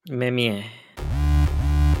Me mié.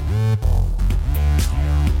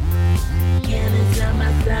 ¿Quién es la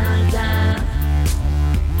más draga?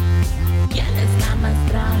 ¿Quién es la más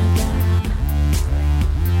draga?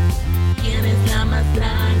 ¿Quién es la más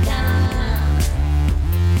draga?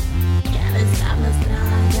 ¿Quién es la más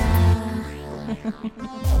draga?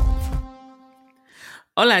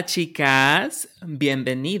 Hola chicas,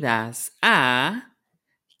 bienvenidas a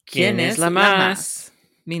 ¿Quién es la más?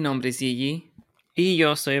 Mi nombre es Gigi. Y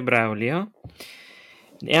yo soy Braulio.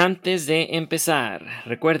 Antes de empezar,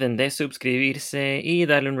 recuerden de suscribirse y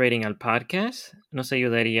darle un rating al podcast. Nos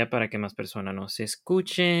ayudaría para que más personas nos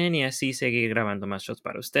escuchen y así seguir grabando más shows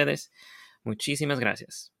para ustedes. Muchísimas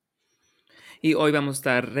gracias. Y hoy vamos a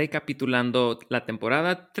estar recapitulando la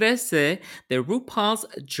temporada 13 de RuPaul's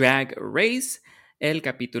Drag Race, el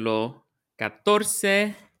capítulo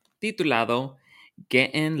 14, titulado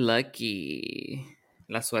Getting Lucky.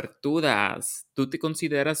 Las suertudas. ¿Tú te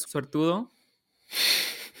consideras suertudo?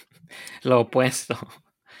 Lo opuesto.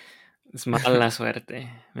 Es mala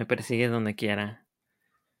suerte. Me persigue donde quiera.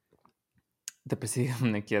 Te persigue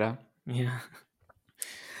donde quiera. Yeah.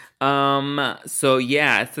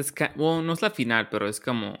 Esta es, no es la final, pero es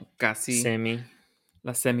como casi Semi.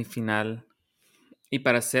 la semifinal. Y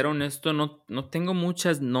para ser honesto, no tengo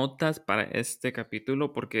muchas notas para este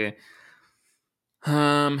capítulo porque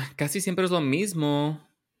casi siempre es lo mismo.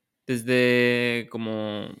 Desde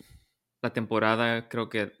como la temporada, creo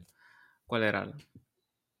que, ¿cuál era?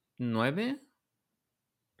 ¿9?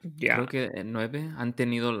 Ya. Creo que 9 han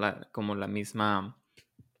tenido como la misma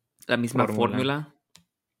Fórmula. fórmula.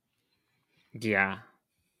 Ya.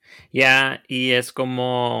 Ya, y es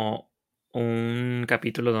como un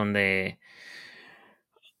capítulo donde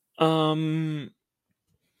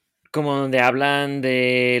como donde hablan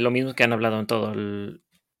de lo mismo que han hablado en todo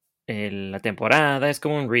la temporada. Es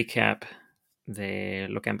como un recap de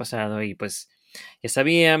lo que han pasado y pues ya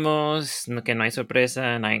sabíamos que no hay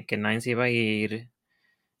sorpresa, que nadie se iba a ir.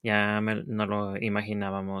 Ya no lo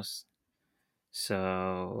imaginábamos.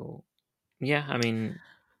 So, yeah, I mean,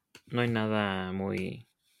 no hay nada muy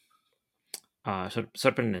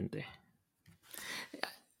sorprendente.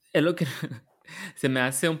 Es lo que se me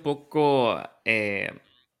hace un poco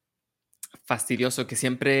fastidioso que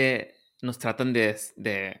siempre nos tratan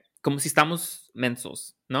como si estamos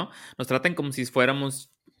mensos, ¿no? Nos tratan como si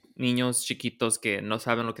fuéramos niños chiquitos que no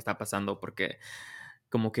saben lo que está pasando porque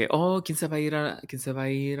como que, oh, quién se va a ir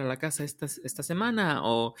a la casa esta semana?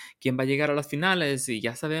 O quién va a llegar a las finales y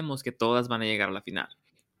ya sabemos que todas van a llegar a la final.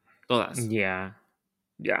 Todas. Ya,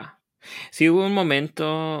 ya. Sí hubo un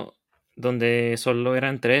momento donde solo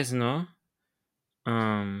eran 3, ¿no?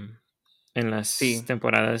 En las Sí,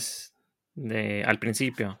 temporadas al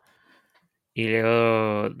principio. Y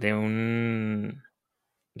luego de un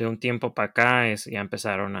tiempo para acá ya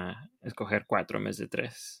empezaron a escoger 4 en vez de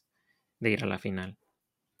 3 de ir a la final.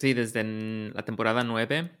 sí, desde la temporada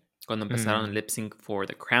 9 cuando empezaron Lip Sync for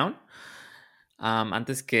the Crown.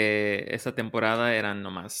 Antes que esa temporada eran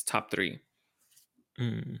nomás top 3.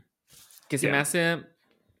 Que se me Ya. hace,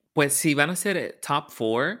 pues si van a ser top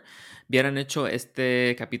 4, hubieran hecho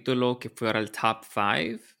este capítulo que fuera el top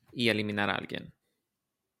 5 y eliminar a alguien, ¿no?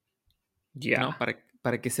 Ya.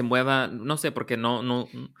 Para que se mueva, no sé, porque no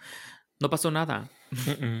pasó nada.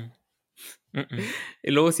 Mm-mm. Mm-mm.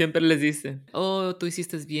 Y luego siempre les dicen, oh, tú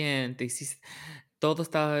hiciste bien, todo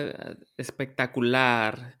está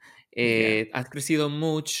espectacular, Ya. has crecido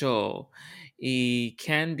mucho. Y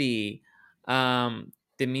Candy,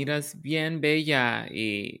 te miras bien bella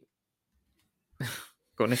y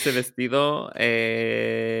con ese vestido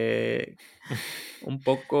un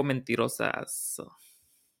poco mentirosas.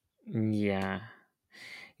 Ya.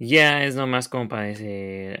 Ya es nomás como para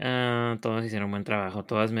decir, todos hicieron un buen trabajo,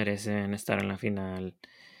 todas merecen estar en la final.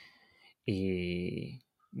 Y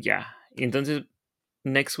ya. Y entonces,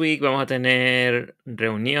 next week vamos a tener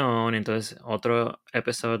reunión, entonces otro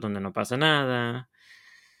episodio donde no pasa nada.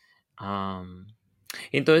 Am,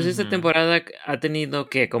 entonces, esta Ujú. temporada ha tenido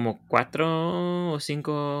que como 4 o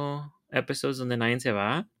 5 episodios donde nadie se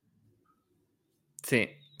va. Sí,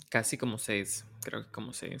 casi como 6, creo que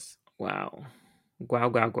como 6. Wow.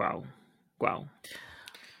 Wow, wow, wow. Wow.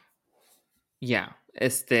 Ya,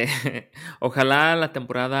 ojalá la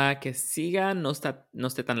temporada que siga no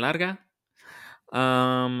esté tan larga,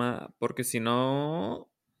 porque si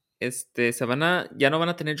no, ya no van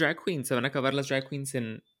a tener drag queens, se van a acabar las drag queens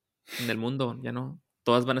en el mundo, ya no,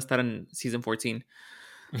 todas van a estar en season 14.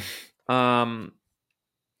 Um,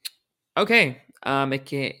 ok, Hay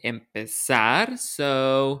que empezar.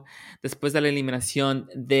 So, después de la eliminación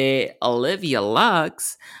de Olivia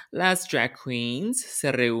Lux, las drag queens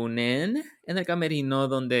se reúnen en el camerino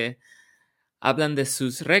donde hablan de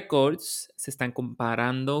sus récords, se están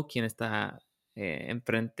comparando quién está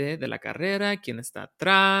enfrente de la carrera, quién está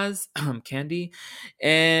atrás, Candy.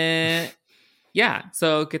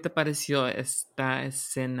 So, ¿qué te pareció esta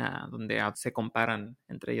escena donde se comparan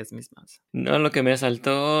entre ellas mismas? No, lo que me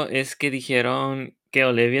saltó es que dijeron que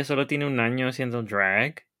Olivia solo tiene un año haciendo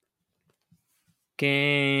drag.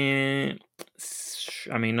 Que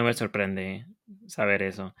a mí no me sorprende saber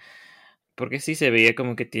eso. Porque sí se veía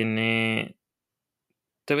como que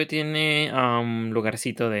todavía tiene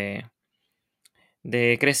lugarcito de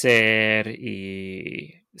crecer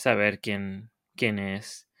y saber quién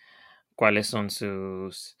es, cuáles son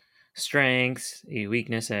sus strengths y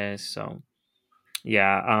weaknesses. So,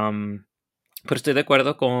 pero estoy de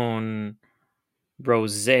acuerdo con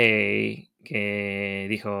Rosé que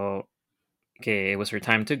dijo que it was her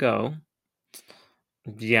time to go.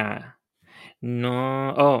 Ya.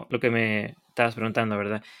 No. Oh, lo que me estabas preguntando,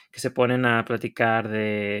 ¿verdad? Que se ponen a platicar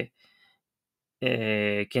de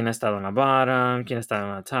quién ha estado en la bottom, quién ha estado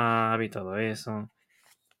en la top y todo eso.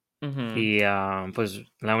 Ujú. Y pues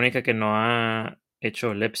la única que no ha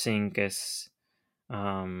hecho lip sync es.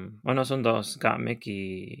 Bueno, son dos, Gottmik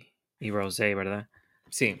y Rosé, ¿verdad?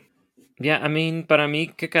 Sí. I mean, para mí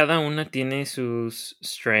que cada una tiene sus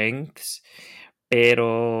strengths,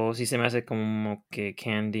 pero sí se me hace como que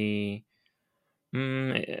Candy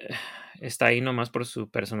está ahí nomás por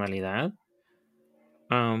su personalidad,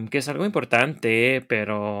 que es algo importante,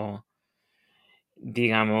 pero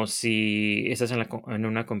digamos, si estás en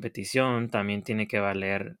una competición, también tiene que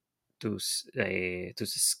valer tus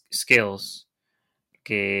skills,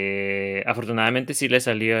 que afortunadamente sí le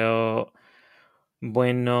salió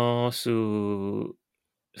bueno su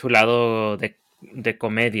lado de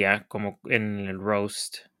comedia, como en el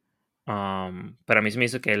roast. Para mí se me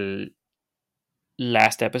hizo que el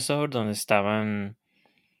last episode, donde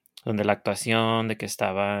la actuación de que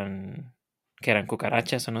eran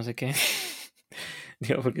cucarachas o no sé qué,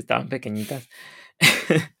 digo, porque estaban pequeñitas.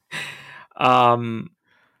 Um,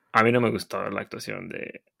 a mí no me gustó la actuación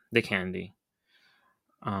de Candy.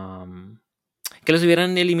 Que los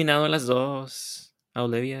hubieran eliminado a las dos, a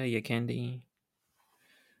Olivia y a Candy.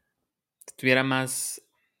 Estuviera más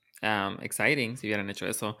exciting si hubieran hecho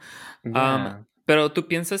eso. Ya. Pero tú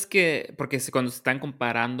piensas que, porque cuando se están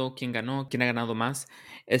comparando quién ganó, quién ha ganado más,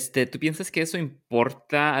 ¿tú piensas que eso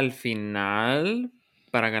importa al final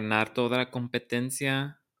para ganar toda la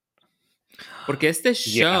competencia? Porque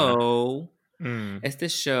Ya. Mm. este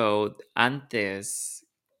show antes,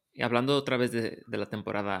 y hablando otra vez de la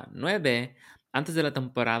temporada 9, antes de la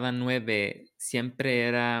temporada 9 siempre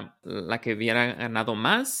era la que hubiera ganado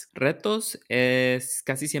más retos,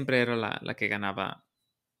 casi siempre era la que ganaba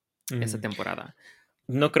esa Mm. temporada.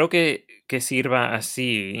 No creo que sirva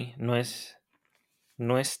así. No es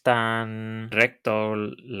tan recto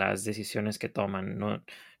las decisiones que toman. No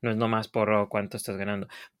es nomás por cuánto estás ganando.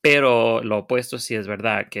 Pero lo opuesto sí es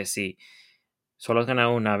verdad, que si solo has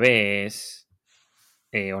ganado una vez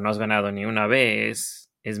o no has ganado ni una vez,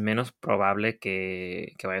 es menos probable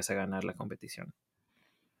que vayas a ganar la competición.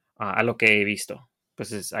 A lo que he visto.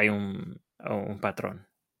 Pues hay un patrón.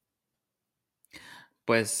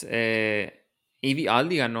 Pues Evie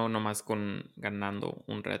Aldi ganó nomás ganando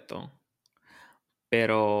un reto.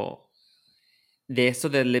 Pero de eso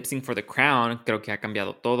del Lip Sync for the Crown, creo que ha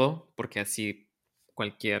cambiado todo, porque así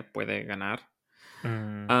cualquier puede ganar.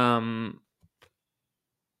 Mm, Am,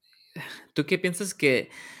 ¿Tú qué piensas que?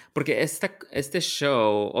 Porque este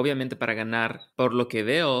show, obviamente para ganar, por lo que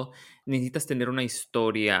veo, necesitas tener una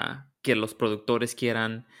historia que los productores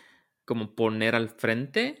quieran como poner al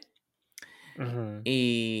frente ujú.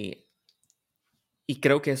 y, y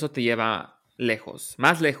creo que eso te lleva lejos,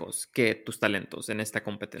 más lejos que tus talentos en esta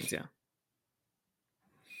competencia.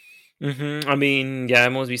 Ujú, I mean, ya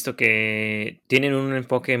hemos visto que tienen un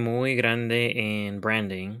enfoque muy grande en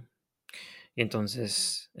branding. Y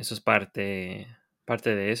entonces, eso es parte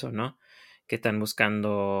de eso, ¿no? Que están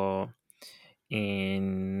buscando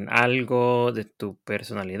en algo de tu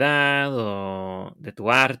personalidad o de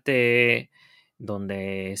tu arte,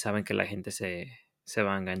 donde saben que la gente se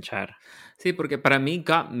va a enganchar. Sí, porque para mí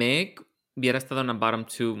Gottmik hubiera estado en la bottom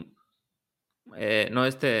two, no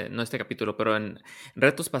este capítulo, pero en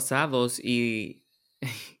retos pasados y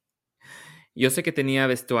yo sé que tenía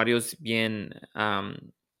vestuarios bien,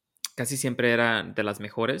 casi siempre era de las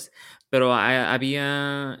mejores, pero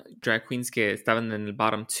había drag queens que estaban en el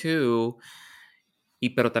bottom two,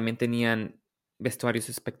 pero también tenían vestuarios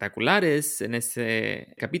espectaculares en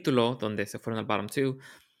ese capítulo donde se fueron al bottom two,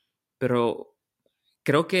 pero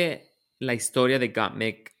creo que la historia de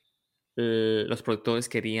Gottmik, los productores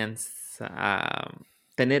querían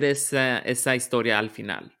tener esa historia al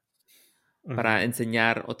final para Ujú,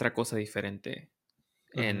 enseñar otra cosa diferente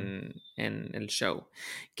ujú, en el show.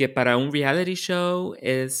 Que para un reality show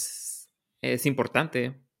es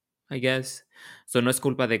importante, I guess. So no es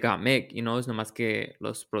culpa de Gottmik, es nomás que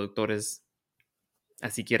los productores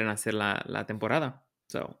así quieren hacer la temporada.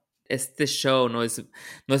 So, este show no es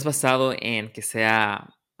basado en que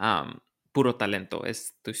sea puro talento.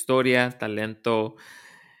 Es tu historia, talento,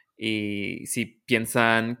 y si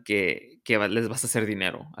piensan que les vas a hacer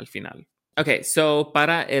dinero al final. Ok, so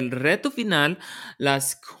para el reto final,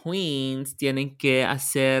 las queens tienen que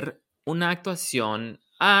hacer una actuación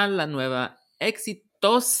a la nueva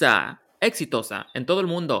exitosa en todo el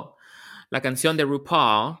mundo, la canción de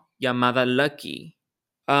RuPaul llamada Lucky.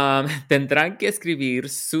 Tendrán que escribir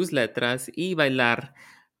sus letras y bailar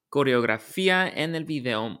coreografía en el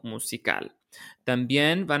video musical.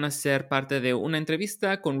 También van a ser parte de una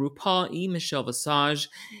entrevista con RuPaul y Michelle Visage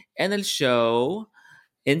en el show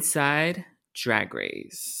Inside Drag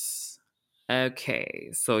Race.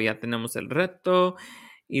 Ok, so ya tenemos el reto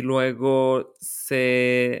y luego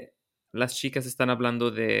las chicas están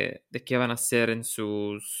hablando de qué van a hacer en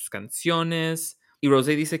sus canciones. Y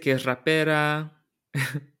Rosé dice que es rapera,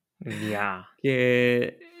 ya.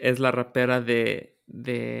 que es la rapera de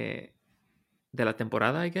la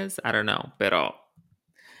temporada, I guess. I don't know, pero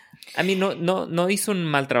a mí no hizo un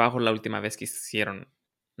mal trabajo la última vez que hicieron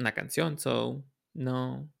una canción, so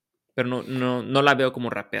no, pero no la veo como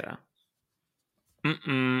rapera.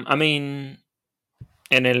 I mean,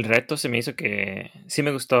 en el reto se me hizo que sí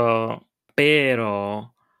me gustó,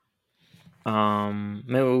 pero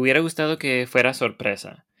me hubiera gustado que fuera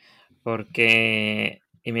sorpresa, porque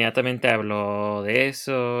inmediatamente habló de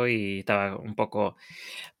eso y estaba un poco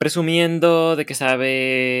presumiendo de que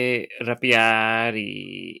sabe rapear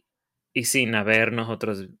y sin haber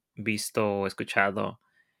nosotros visto o escuchado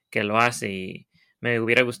que lo hace, y me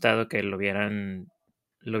hubiera gustado que lo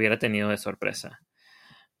hubiera tenido de sorpresa.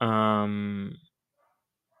 Am,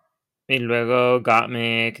 y luego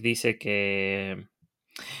Gottmik dice que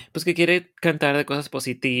pues que quiere cantar de cosas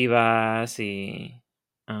positivas y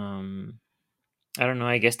I don't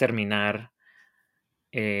know, I guess terminar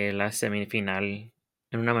la semifinal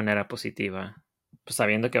en una manera positiva, pues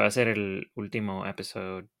sabiendo que va a ser el último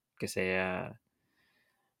episodio que sea,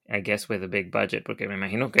 I guess with a big budget, porque me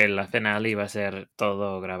imagino que la final iba a ser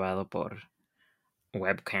todo grabado por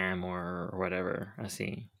webcam or whatever,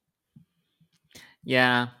 así.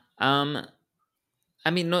 Yeah,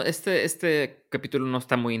 I mean, no, este capítulo no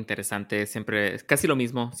está muy interesante, siempre es casi lo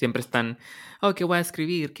mismo, siempre están, oh, ¿qué voy a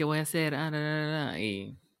escribir? ¿Qué voy a hacer?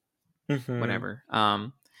 Y Ujú, whatever.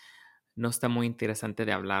 No está muy interesante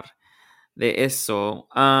de hablar de eso.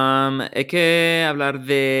 Hay que hablar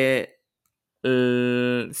de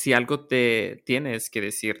si algo te tienes que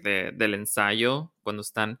decir del ensayo cuando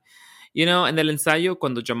están, en el ensayo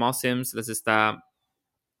cuando Jamal Sims les está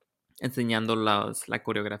enseñando la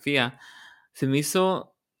coreografía, se me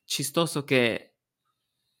hizo chistoso que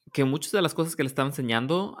muchas de las cosas que le estaba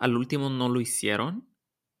enseñando al último no lo hicieron.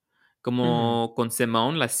 ujú, Como con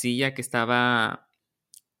Simone, la silla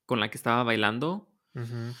con la que estaba bailando,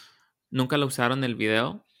 ujú. nunca la usaron en el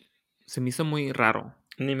video. Se me hizo muy raro.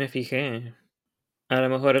 Ni me fijé. A lo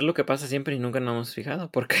mejor es lo que pasa siempre y nunca nos hemos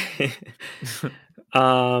fijado, porque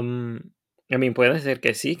I mean, puede ser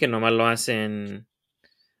que sí, que nomás lo hacen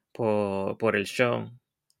por el show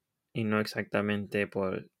y no exactamente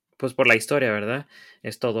pues por la historia, ¿verdad?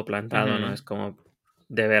 Es todo plantado, no Ujú. es como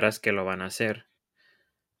de veras que lo van a hacer.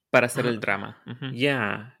 Para hacer Ah, el drama. Ujú.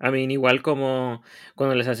 yeah, I mean, igual como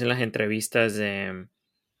cuando les hacen las entrevistas de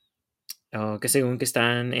que según que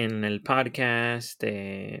están en el podcast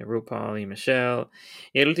de RuPaul y Michelle,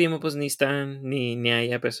 y el último pues ni están, ni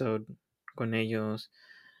hay episodio con ellos,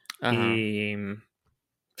 Ajá. y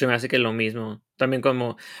se me hace que es lo mismo. También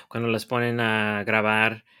como cuando las ponen a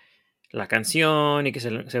grabar la canción y que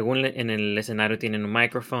según en el escenario tienen un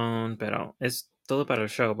micrófono, pero es todo para el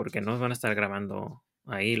show porque no van a estar grabando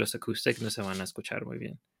ahí, los acoustics no se van a escuchar muy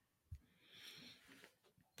bien.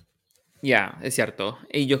 Ya, es cierto.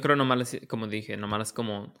 Y yo creo nomás, como dije, nomás es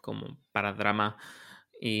como para drama.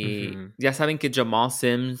 Y Ujú. ya saben que Jamal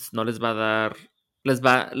Sims no les va a dar, les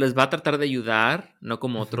va a tratar de ayudar, no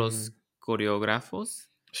como Ujú. otros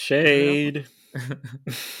coreógrafos. ¿Coreógrafos? Shade.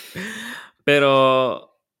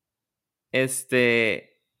 Pero,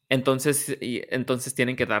 entonces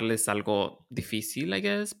tienen que darles algo difícil, I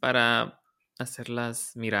guess, para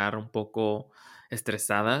hacerlas mirar un poco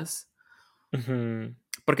estresadas. Ujú.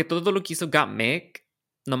 Porque todo lo que hizo Gottmik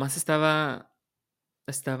nomás estaba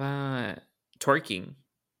twerking.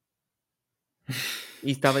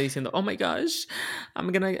 Y estaba diciendo, oh my gosh,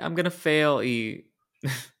 I'm gonna fail. Y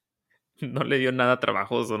no le dio nada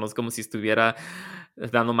trabajoso, no es como si estuviera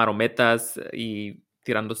dando marometas y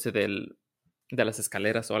tirándose de las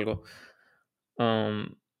escaleras o algo.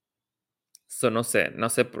 Um, no sé,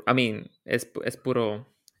 I mean, es puro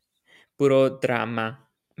drama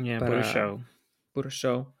Yeah, puro para show. puro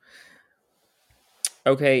show.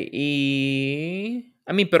 Ok,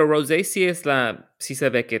 pero Rosé sí se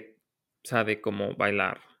ve que sabe cómo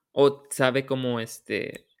bailar. O sabe cómo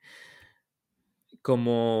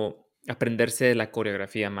aprenderse la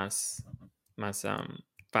coreografía más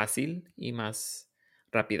fácil y más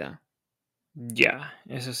rápida. Ya,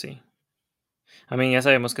 eso sí. A mí ya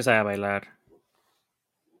sabemos que sabe bailar.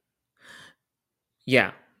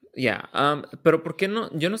 Ya, ya. Pero ¿por qué no?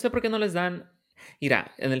 Yo no sé por qué no les dan.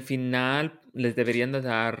 Mira, en el final les deberían de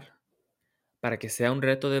dar, para que sea un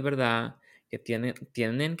reto de verdad, que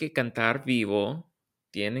tienen que cantar vivo,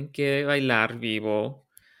 tienen que bailar vivo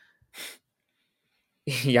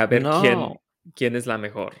y a ver No, quién es la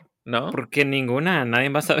mejor, ¿no? porque ninguna, nadie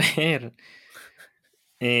va a saber.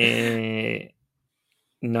 Eh,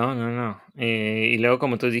 no, no, no. Y luego,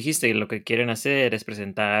 como tú dijiste, lo que quieren hacer es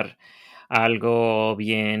presentar algo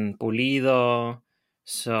bien pulido.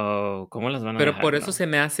 So, ¿cómo las van a Pero por eso dejarlo? se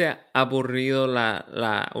me hace aburrido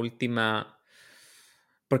la última,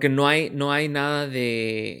 porque no hay nada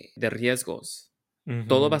de riesgos.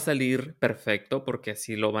 Todo va a Ujú. salir perfecto porque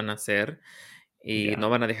así lo van a hacer y no Ya,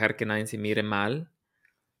 van a dejar que nadie se mire mal.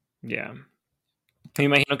 ya. Me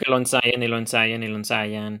imagino que lo ensayan y lo ensayan y lo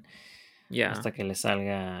ensayan hasta Ya, que les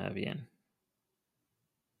salga bien.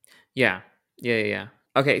 ya.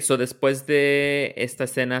 Ok, so después de esta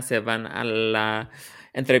escena se van a la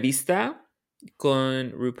entrevista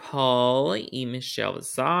con RuPaul y Michelle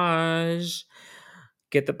Visage.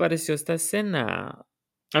 ¿Qué te pareció esta escena?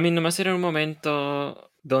 A mí nomás era un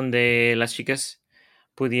momento donde las chicas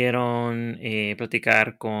pudieron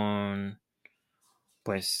platicar con,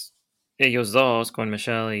 pues, ellos dos, con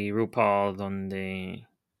Michelle y RuPaul,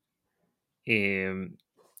 em,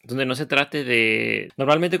 donde no se trate de...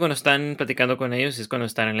 Normalmente cuando están platicando con ellos es cuando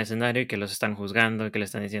están en el escenario y que los están juzgando y que le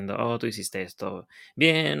están diciendo, oh, tú hiciste esto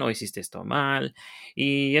bien o hiciste esto mal.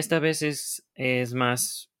 Y esta vez es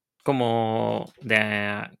más como de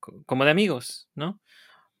amigos, ¿no?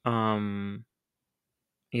 Um,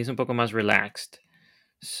 y es un poco más relaxed.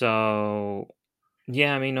 So,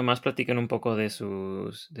 yeah, a mí nomás platican un poco de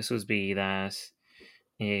sus vidas,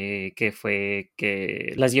 que fue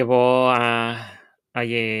que las llevó a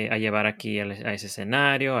llevar aquí a ese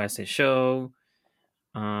escenario, a ese show.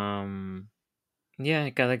 Um,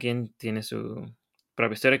 yeah, cada quien tiene su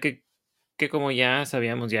propia historia que como ya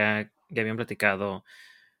sabíamos, ya habían platicado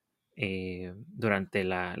durante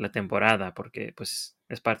la temporada, porque pues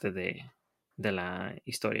es parte de la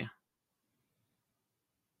historia.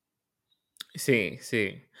 Sí,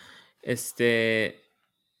 sí. Es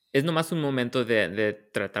nomás un momento de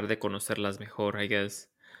tratar de conocerlas mejor, I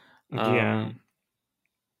guess. Yeah. Um,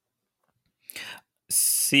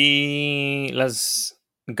 Sí, las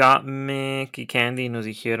Gottmik y Candy nos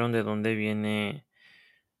dijeron de dónde viene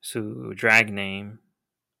su drag name,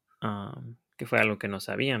 que fue algo que no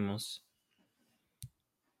sabíamos.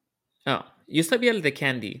 yo sabía el de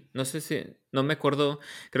Candy. No me acuerdo.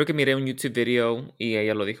 Creo que miré un YouTube video y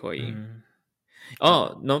ella lo dijo ahí. Mm,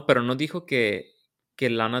 Oh, oh, no, pero no dijo que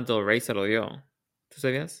Lana Del Rey se lo dio. ¿Tú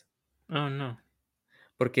sabías? oh, no.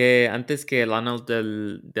 Porque antes que Lana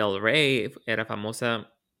del Rey era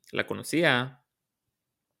famosa, la conocía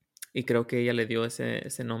y creo que ella le dio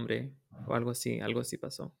ese nombre o algo así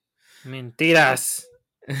pasó. Mentiras.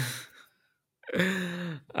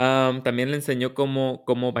 También le enseñó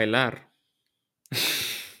cómo bailar.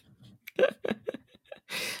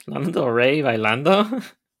 Lana Del Rey bailando.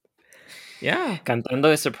 Ya.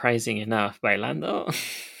 Cantando es surprising enough. Bailando.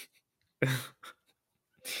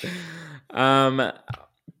 Am,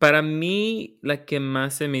 para mí, la que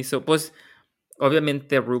más se me hizo, pues,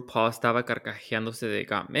 obviamente RuPaul estaba carcajeándose de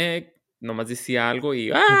Gottmik, nomás decía algo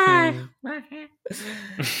y ¡ah! Ujú.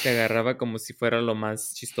 Se agarraba como si fuera lo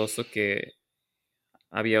más chistoso que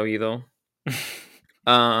había oído.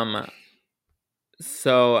 Um,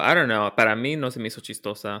 so, I don't know, para mí no se me hizo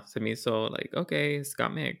chistosa, se me hizo like, okay, es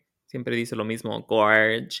Gottmik, siempre dice lo mismo,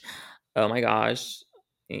 gorge, oh my gosh,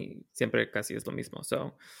 y siempre casi es lo mismo,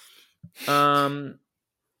 so. Um,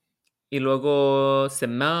 Y luego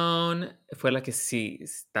Simone fue la que sí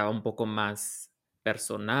estaba un poco más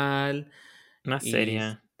personal. Más y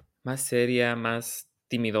seria. más seria, más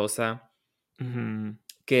timidosa, Ujú.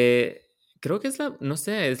 que creo que no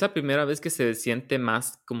sé, es la primera vez que se siente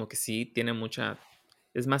más como que sí,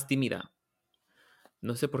 es más tímida.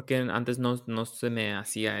 No sé por qué antes no se me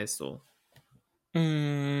hacía eso.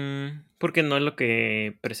 Porque no es lo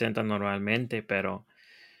que presentan normalmente,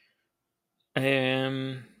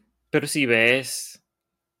 em, pero si ves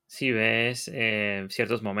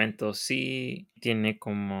ciertos momentos, sí tiene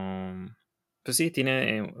como, pues sí,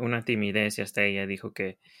 tiene una timidez y hasta ella dijo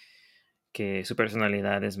que su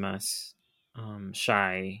personalidad es más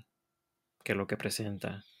shy que lo que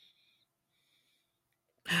presenta.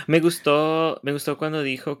 Me gustó cuando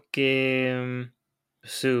dijo que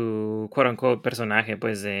su quote unquote personaje,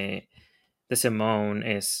 pues, de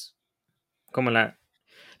Simone es como la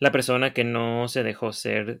persona que no se dejó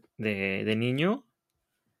ser de niño,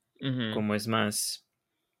 Ujú. como es más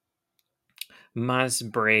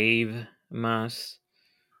brave, más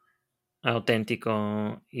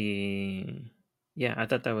auténtico y yeah, I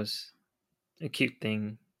thought that was a cute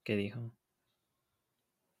thing que dijo.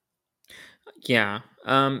 Ya,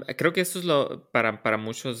 creo que eso es para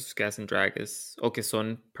muchos que hacen drag o que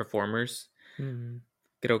son performers, Mm.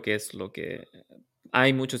 creo que es lo que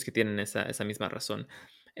hay muchos que tienen esa misma razón.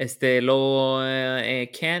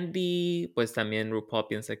 Candy, pues también RuPaul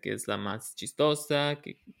piensa que es la más chistosa,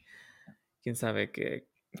 que quién sabe Que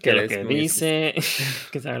que lo es que muy dice,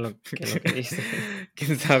 que sabe que lo que dice.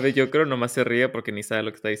 quién sabe, yo creo nomás se ríe porque ni sabe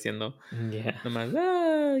lo que está diciendo. Yeah. Nomás,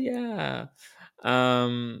 ya.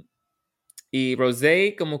 Y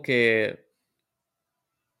Rosé como que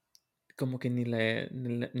ni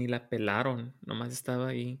la pelaron, nomás estaba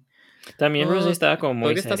ahí. También Rosé Oh, estaba como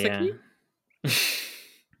muy ¿todavía estás aquí? seria.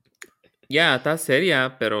 Ya, está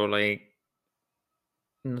seria, pero like,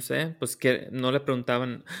 no sé, pues que no le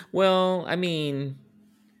preguntaban. Well, I mean,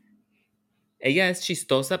 ella es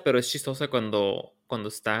chistosa, pero es chistosa cuando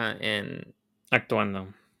está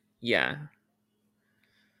Actuando. ya,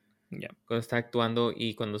 Yeah. cuando está actuando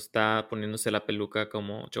y cuando está poniéndose la peluca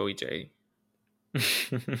como Joey J.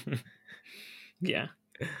 Yeah.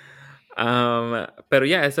 Pero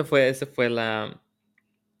ya, esa fue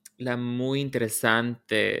la muy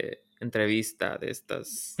interesante entrevista de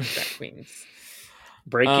estas drag queens.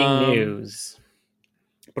 Breaking Um, news.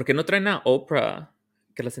 ¿Por qué no traen a Oprah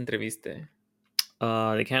que las entreviste?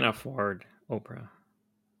 They can't afford Oprah.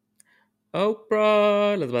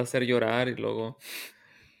 Oprah las va a hacer llorar y luego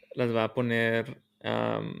las va a poner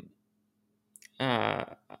a,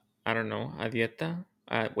 I don't know, a dieta,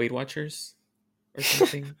 a Weight Watchers or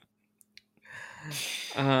something.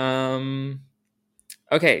 Um,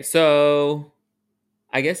 okay, so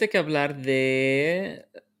I guess hay que hablar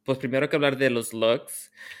pues primero hay que hablar de los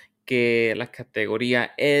looks, que la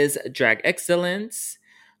categoría es Drag Excellence.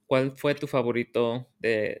 ¿Cuál fue tu favorito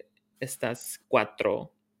de estas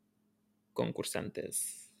 4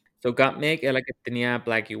 concursantes? So, Gottmik es la que tenía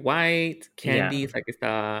black y white, Candy Yeah. es la que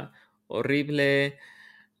estaba horrible,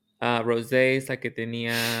 Rosé es la que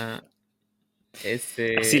tenía Así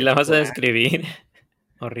ese la vas a black. describir.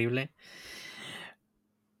 Horrible.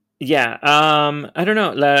 Yeah. I don't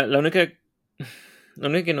know. La única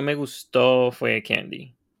que no me gustó fue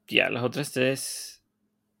Candy. Ya, las otras tres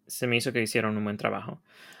se me hizo que hicieron un buen trabajo.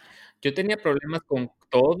 Yo tenía problemas con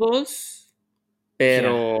todos, Yeah.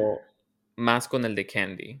 pero más con el de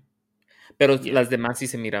Candy. Pero Yeah. las demás sí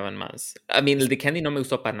se miraban más. I mean, el de Candy no me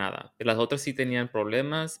gustó para nada. Las otras sí tenían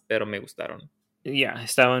problemas, pero me gustaron. Yeah.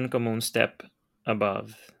 Estaban como un step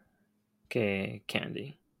above que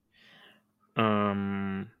Candy.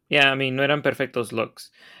 Yeah, I mean, no eran perfectos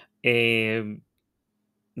looks. Eh,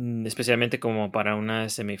 Especialmente como para una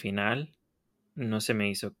semifinal. No se me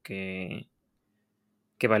hizo que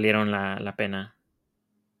valieron la pena.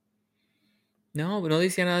 No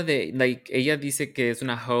decía nada de, like, ella dice que es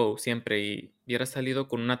una hoe siempre y hubiera salido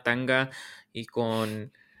con una tanga y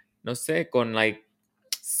con, no sé, con, like,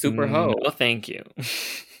 super hoe. No, thank you.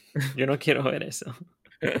 Yo no quiero ver eso.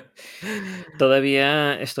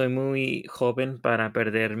 Todavía estoy muy joven para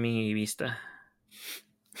perder mi vista.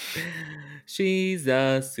 She's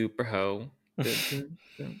a super hoe. Dun, dun,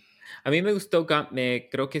 dun. A mí me gustó,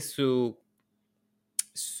 creo que su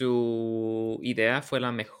idea fue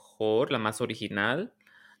la mejor, la más original,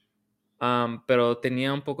 pero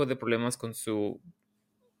tenía un poco de problemas con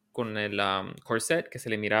el corset que se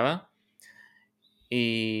le miraba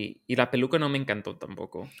y la peluca no me encantó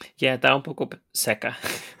tampoco. Ya estaba un poco seca.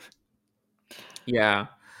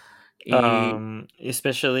 Ya, y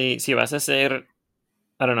Especially si vas a hacer,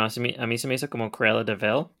 I don't know, a mí se me hizo como Cruella de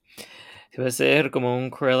Vil. Si vas a hacer como un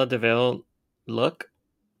Cruella de Vil look,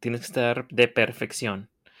 tienes que estar de perfección.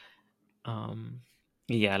 Um,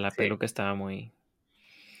 y ya la Sí. peluca estaba muy...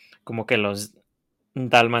 Como que los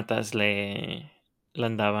dálmatas le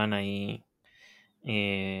andaban ahí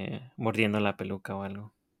mordiendo la peluca o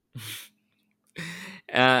algo.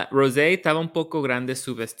 Rosé estaba un poco grande,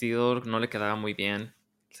 su vestido no le quedaba muy bien.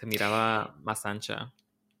 Se miraba más ancha.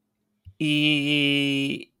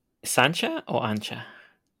 ¿Y Sancha o Ancha?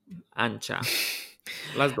 Ancha.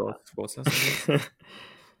 Las dos cosas, I guess.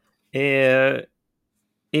 Eh,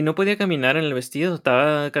 y no podía caminar en el vestido,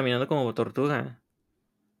 estaba caminando como tortuga.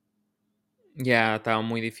 Ya, estaba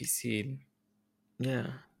muy difícil.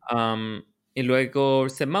 Ya. Am, y luego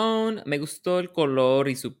Simone, me gustó el color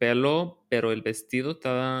y su pelo, pero el vestido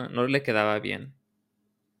no le quedaba bien.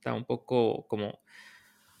 Estaba un poco como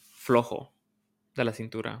flojo de la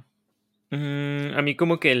cintura. A mí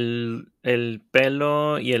como que el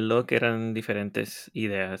pelo y el look eran diferentes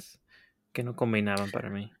ideas que no combinaban para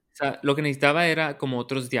mí. O sea, lo que necesitaba era como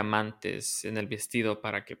otros diamantes en el vestido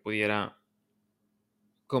para que pudiera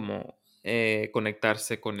como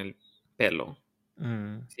conectarse con el pelo.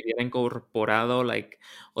 Mm, Si hubiera incorporado like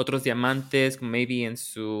otros diamantes, maybe en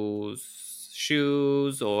sus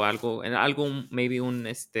shoes o algo, en algo, maybe un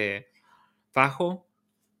fajo,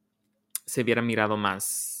 se hubiera mirado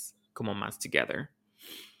más, como más together.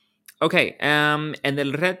 Ok, en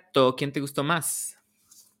el reto, ¿quién te gustó más?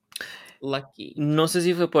 Lucky. No sé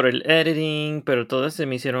si fue por el editing, pero todas se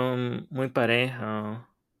me hicieron muy pareja.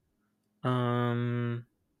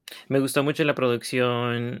 Me gustó mucho la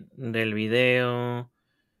producción del video,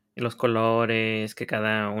 los colores, que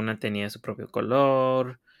cada una tenía su propio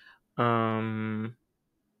color. Am,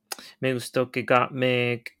 Me gustó que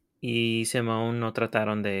Gottmik y Simone no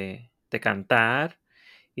trataron de cantar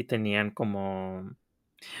y tenían como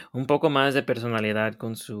un poco más de personalidad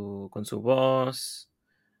con su voz.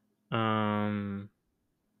 Am,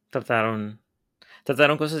 trataron,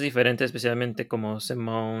 trataron cosas diferentes, especialmente como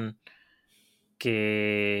Simone,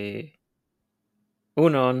 que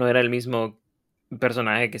uno no era el mismo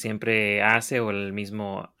personaje que siempre hace o el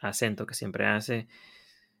mismo acento que siempre hace.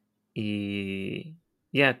 Y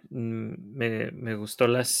ya, me gustó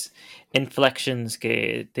las inflections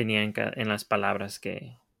que tenía en las palabras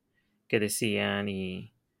que decían.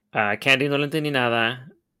 Y a Candy no le entendí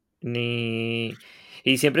nada. Ni.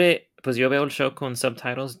 Y siempre, pues yo veo el show con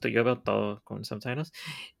subtitles, yo veo todo con subtitles.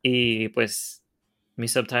 Y pues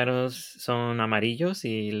mis subtitles son amarillos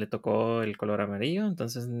y le tocó el color amarillo,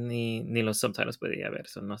 entonces ni los subtitles podía ver,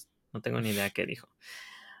 no, no tengo ni idea qué dijo.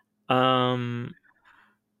 Um,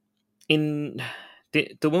 in-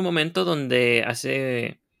 Tuvo un momento donde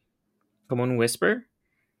hace como un whisper Ujú.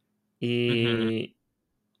 y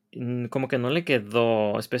como que no le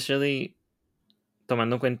quedó, especially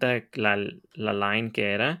tomando en cuenta la line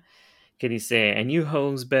que era, que dice, and you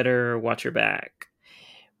hoes better watch your back.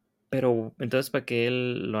 Pero entonces, ¿para qué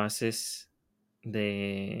lo haces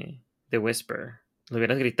de whisper? Lo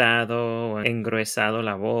hubieras gritado o engruesado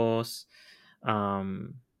la voz para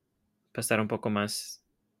estar un poco más,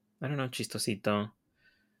 I don't know, chistosito.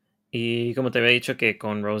 Y como te había dicho que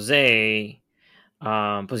con Rosé,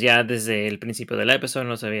 pues ya desde el principio del episodio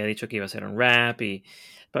nos había dicho que iba a ser un rap y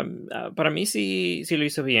para mí sí lo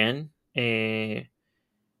hizo bien.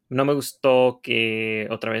 No me gustó que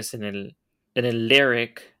otra vez en el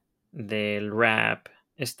lyric del rap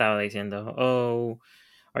estaba diciendo, oh,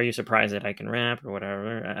 are you surprised that I can rap or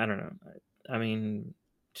whatever? I don't know. I mean,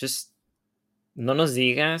 just no nos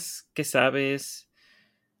digas que sabes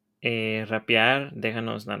rapear,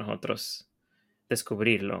 déjanos a nosotros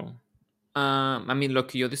descubrirlo. A mí lo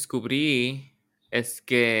que yo descubrí es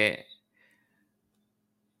que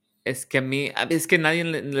es que nadie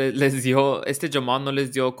les dio, Jamal no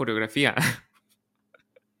les dio coreografía.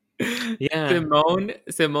 Yeah,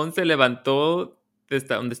 Simone se levantó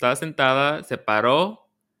desde donde estaba sentada, se paró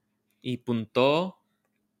y puntó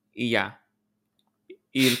y ya.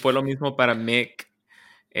 Y fue lo mismo para Mick.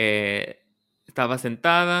 Estaba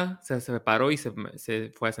sentada, se paró y se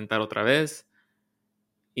fue a sentar otra vez.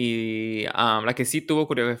 Y la que sí tuvo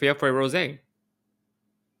coreografía fue Rosé.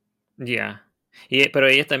 yeah. Pero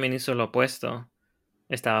ella también hizo lo opuesto.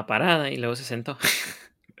 Estaba parada y luego se sentó.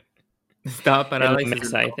 Estaba En parada y la se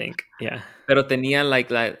mesa, I sentó. think. Yeah. Pero tenía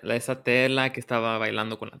like, esa tela que estaba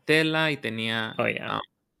bailando con la tela y tenía, Oh, yeah.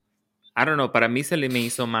 I don't know, para mí me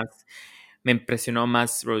hizo más, me impresionó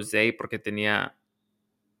más Rosé porque tenía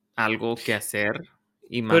algo que hacer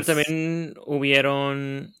y Pero más, también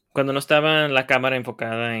hubieron, cuando no estaba la cámara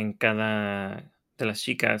enfocada en cada de las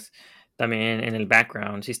chicas, también en el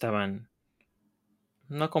background sí estaban,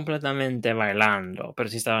 no completamente bailando, pero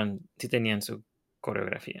sí tenían su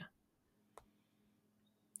coreografía.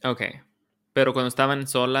 ok. Pero cuando estaban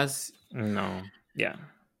solas, No,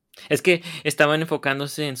 ya. Es que estaban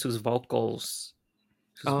enfocándose en sus vocals.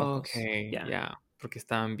 Sus vocals. Okay, Ya. ya, porque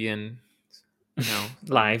estaban bien, you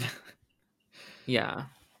know, Live.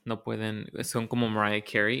 ya, no pueden, son como Mariah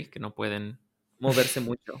Carey, que no pueden moverse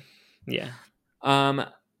mucho. Ya. Um,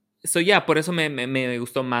 so yeah, por eso me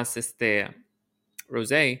gustó más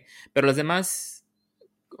Rosé, pero las demás,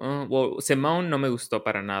 well, Simone no me gustó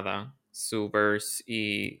para nada su verse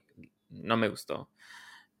y no me gustó.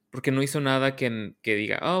 Porque no hizo nada que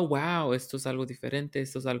diga, oh, wow, esto es algo diferente,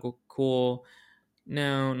 esto es algo cool.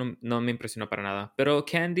 No, no me impresionó para nada. Pero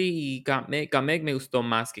Candy y Gottmik me gustó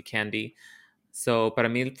más que Candy. So, para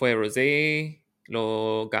mí fue Rosé,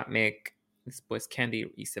 luego Gottmik, después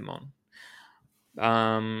Candy y Simone.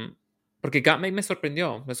 Porque Gottmik me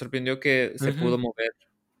sorprendió que se Ujú. pudo mover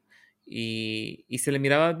y se le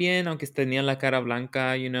miraba bien, aunque tenía la cara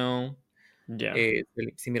blanca, you know, Ya.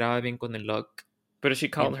 se miraba bien con el look. But she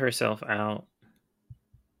you called herself out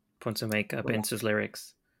con su makeup know. en sus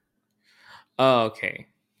lyrics. Oh, ok.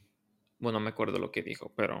 Bueno, no me acuerdo lo que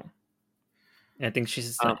dijo, pero... um, I think she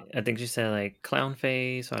said like clown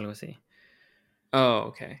face o algo así. oh,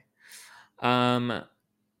 ok. Um,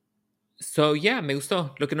 so, yeah, me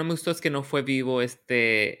gustó. Lo que no me gustó es que no fue vivo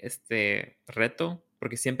este reto,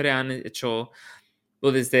 porque siempre han hecho,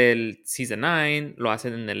 o desde el Season 9, lo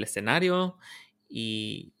hacen en el escenario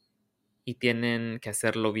y, y tienen que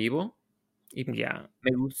hacerlo vivo. Y Ya.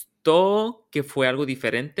 me gustó que fue algo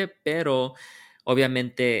diferente, pero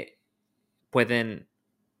obviamente pueden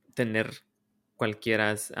tener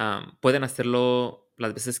pueden hacerlo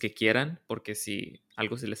las veces que quieran, porque si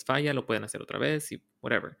algo se les falla, lo pueden hacer otra vez y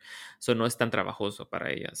whatever. So no es tan trabajoso para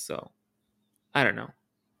ellas. So, I don't know.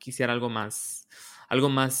 Quisiera algo más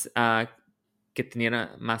que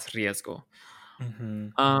tuviera más riesgo.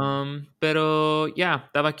 Ujú. Pero yeah,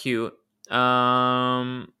 estaba cute.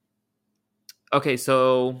 Okay,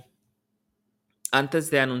 so antes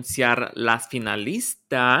de anunciar las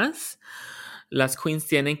finalistas, las queens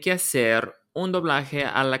tienen que hacer un doblaje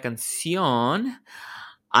a la canción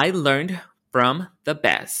I Learned from the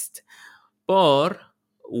Best por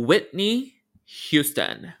Whitney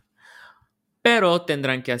Houston. Pero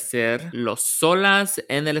tendrán que hacerlo solas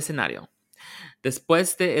en el escenario.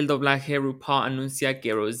 Después del doblaje, RuPaul anuncia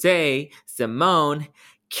que Rosé, Simone,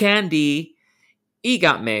 Candy y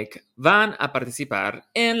Gottmik van a participar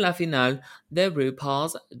en la final de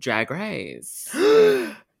RuPaul's Drag Race.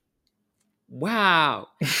 Wow,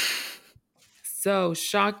 so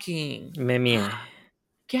shocking. Me mié.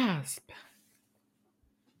 Gasp.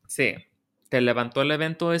 Sí, te levantó el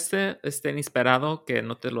evento inesperado que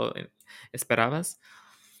no te lo esperabas.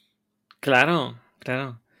 Claro,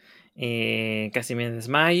 claro. Casi me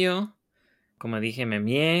desmayo. Como dije, me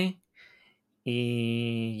mié.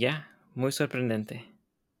 Y ya, muy sorprendente.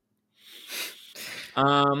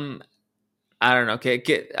 Um, I don't know,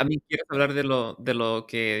 a mí quieres hablar de lo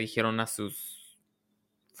que dijeron a sus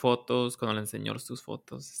fotos, cuando le enseñó sus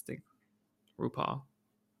fotos, RuPaul.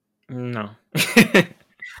 No.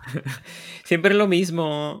 Siempre lo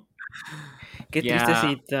mismo. Qué Yeah,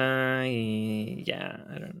 tristecita y ya.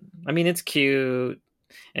 I mean, it's cute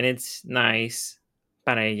and it's nice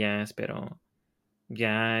para ellas, pero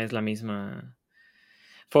ya es la misma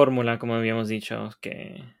fórmula, como habíamos dicho,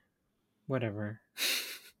 que whatever.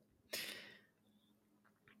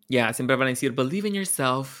 yeah, siempre van a decir, believe in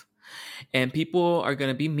yourself, and people are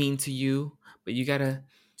gonna be mean to you, but you gotta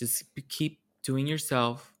just keep doing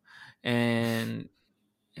yourself, and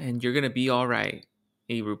you're gonna be all right.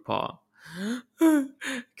 Y RuPaul,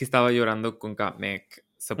 que estaba llorando con Gottmik,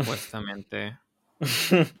 supuestamente.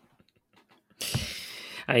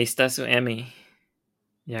 Ahí está su Emmy.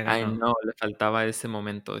 Ya Ay, ganó. no, le faltaba ese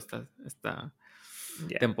momento esta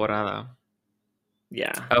Ya. temporada.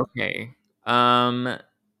 Ya. Okay.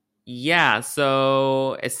 Yeah,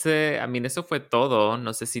 so eso fue todo.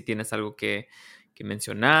 No sé si tienes algo que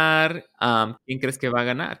mencionar. ¿Quién crees que va a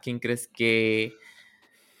ganar? ¿Quién crees que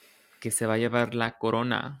se va a llevar la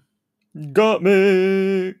corona?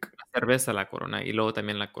 Gottmik. La cerveza, la corona, y luego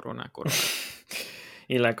también la corona.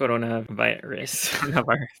 Y la coronavirus.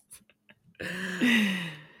 Coronavirus.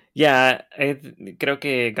 Ya, creo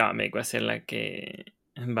que Gottmik va a ser la que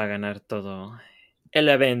va a ganar todo el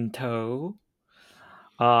evento.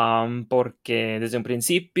 Porque desde un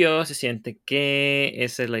principio se siente que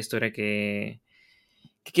esa es la historia que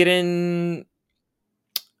quieren.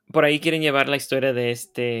 Por ahí quieren llevar la historia de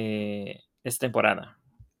esta temporada.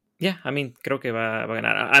 Ya, I mean, creo que va a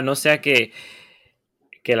ganar. A no ser que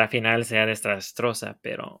la final sea desastrosa,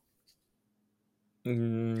 pero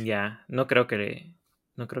ya, no creo que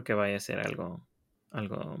vaya a ser algo.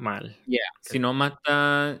 algo mal. Yeah. Si no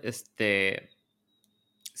mata,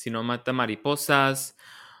 si no mata mariposas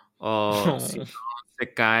o si no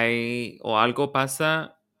se cae o algo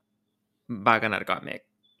pasa, va a ganar Gottmik.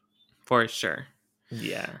 For sure.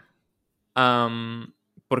 Yeah.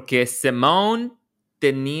 Porque Simone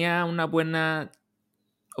tenía una buena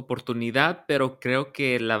oportunidad, pero creo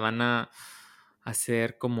que la van a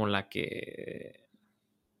hacer como la que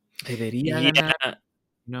debería ganar, Yeah.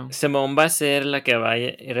 ¿no? Simone va a ser la que va a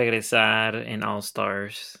regresar en All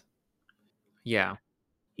Stars. Yeah.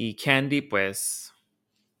 Y Candy, pues,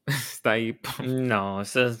 está ahí. No,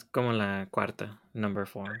 esa es como la cuarta, number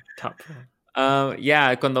 4, top 4.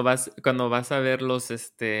 Yeah, cuando vas a ver los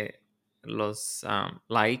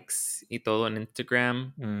likes y todo en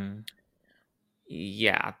Instagram,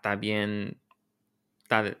 yeah, está bien.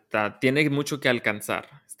 Tiene mucho que alcanzar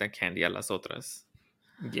esta Candy a las otras.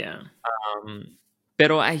 Yeah.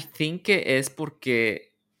 Pero I think que es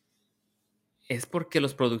porque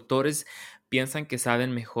los productores piensan que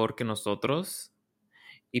saben mejor que nosotros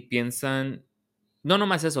y piensan, no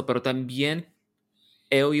nomás eso, pero también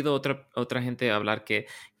he oído otra gente hablar que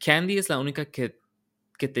Candy es la única que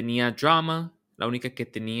tenía drama, la única que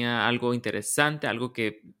tenía algo interesante, algo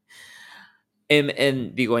que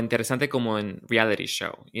digo, interesante como en reality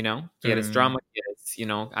show, you know? Quieres drama, quieres,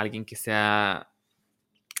 alguien que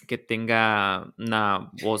tenga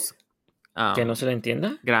una voz ¿Que no se le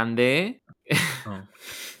entienda? grande. Oh.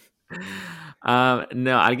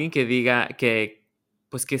 No, alguien que diga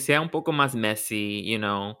pues que sea un poco más messy,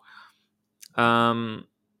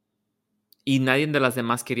 y nadie de las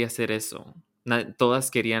demás quería hacer eso. Todas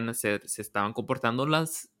querían se estaban comportando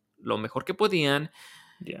lo mejor que podían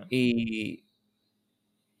Yeah. y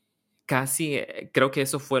casi creo que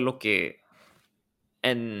eso fue lo que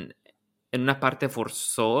en una parte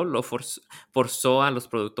forzó a los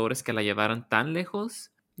productores que la llevaran tan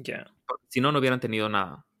lejos. Yeah. Si no, no hubieran tenido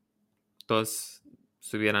nada. Todos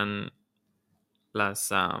estuvieran las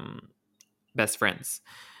best friends.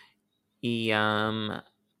 Y,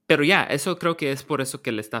 pero ya, eso creo que es por eso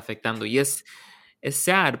que le está afectando. Y es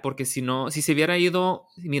sad, porque si se hubiera ido,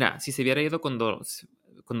 mira, si se hubiera ido cuando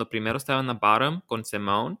primero estaba en la bottom con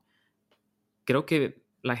Simone, creo que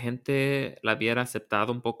la gente la hubiera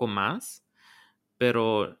aceptado un poco más,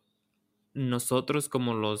 pero nosotros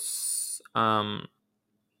como los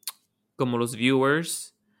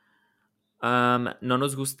viewers, no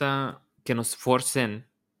nos gusta que nos forcen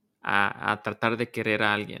a tratar de querer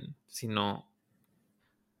a alguien si no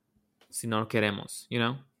lo queremos, you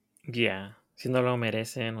know? Yeah. Si no lo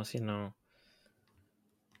merecen o si no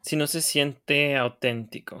se siente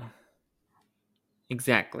auténtico.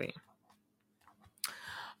 Exactly.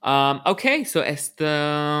 Okay, so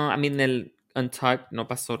el Untucked no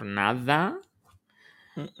pasó nada.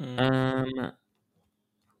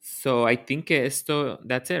 So I think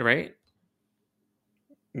that's it, right?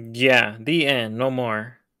 Yeah, the end, no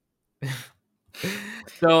more.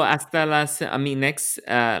 So hasta la semana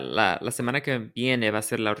que viene va a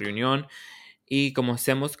ser la reunión y como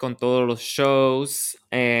hacemos con todos los shows,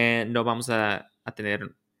 no vamos a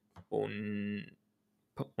tener un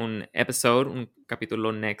episode, un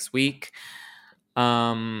capítulo next week,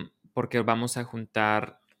 porque vamos a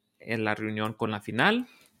juntar en la reunión con la final,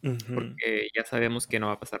 porque ya sabemos que no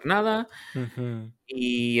va a pasar nada.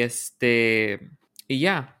 Y y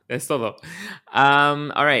ya, es todo.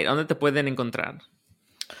 All right, ¿dónde te pueden encontrar?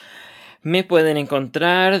 Me pueden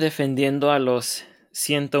encontrar defendiendo a los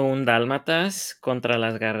 101 dálmatas contra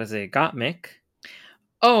las garras de Gottmik,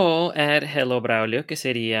 o at Hello Braulio, que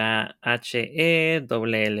sería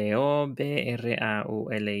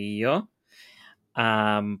HELLOBRAULIO.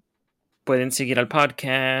 Pueden seguir al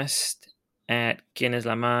podcast at Quién es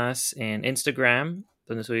la Más en Instagram,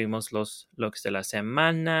 donde subimos los looks de la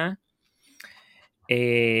semana.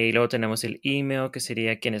 Y luego tenemos el email, que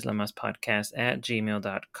sería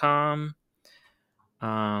quieneslamaspodcast@gmail.com,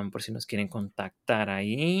 por si nos quieren contactar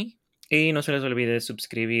ahí. Y no se les olvide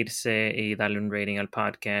suscribirse y darle un rating al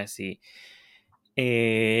podcast y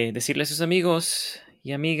decirle a sus amigos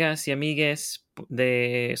y amigas y amigues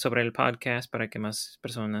sobre el podcast para que más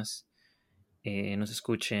personas nos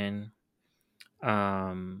escuchen.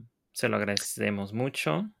 Se lo agradecemos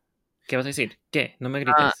mucho. ¿Qué vas a decir? ¿Qué? No me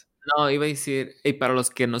grites. No, iba a decir, y para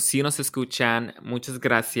los que sí nos escuchan, muchas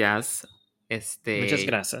gracias. Muchas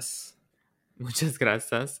gracias. Muchas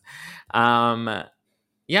gracias.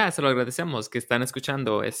 Ya, se lo agradecemos que están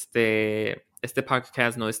escuchando. Este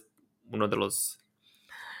podcast no es uno de los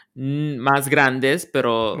más grandes,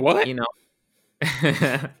 pero, What?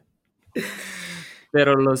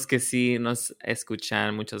 pero los que sí nos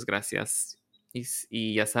escuchan, muchas gracias.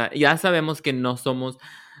 Y ya sabemos que no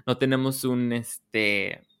tenemos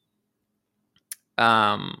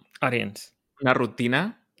Audience. una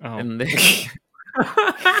rutina Oh. en donde...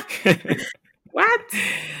 What?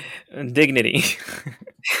 Dignity.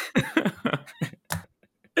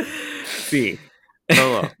 Sí,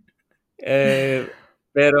 todo.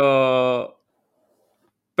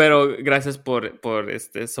 Pero gracias por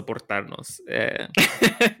soportarnos.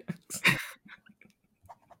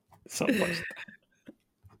 Soporta.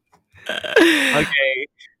 Okay.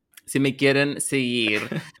 Si me quieren seguir,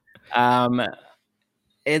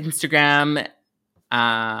 Instagram,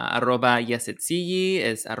 @YesItSigi,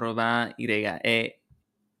 es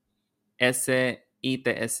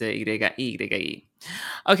 @YesItSYI.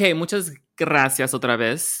 Ok, muchas gracias otra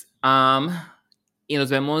vez. Y nos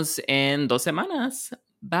vemos en 2 semanas.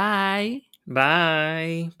 Bye.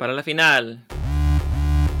 Bye. Para la final.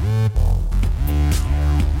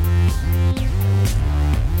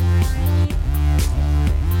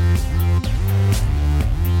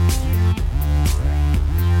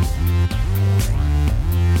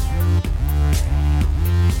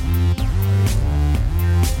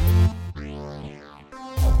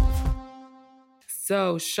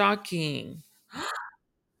 So shocking.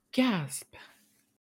 Gasp.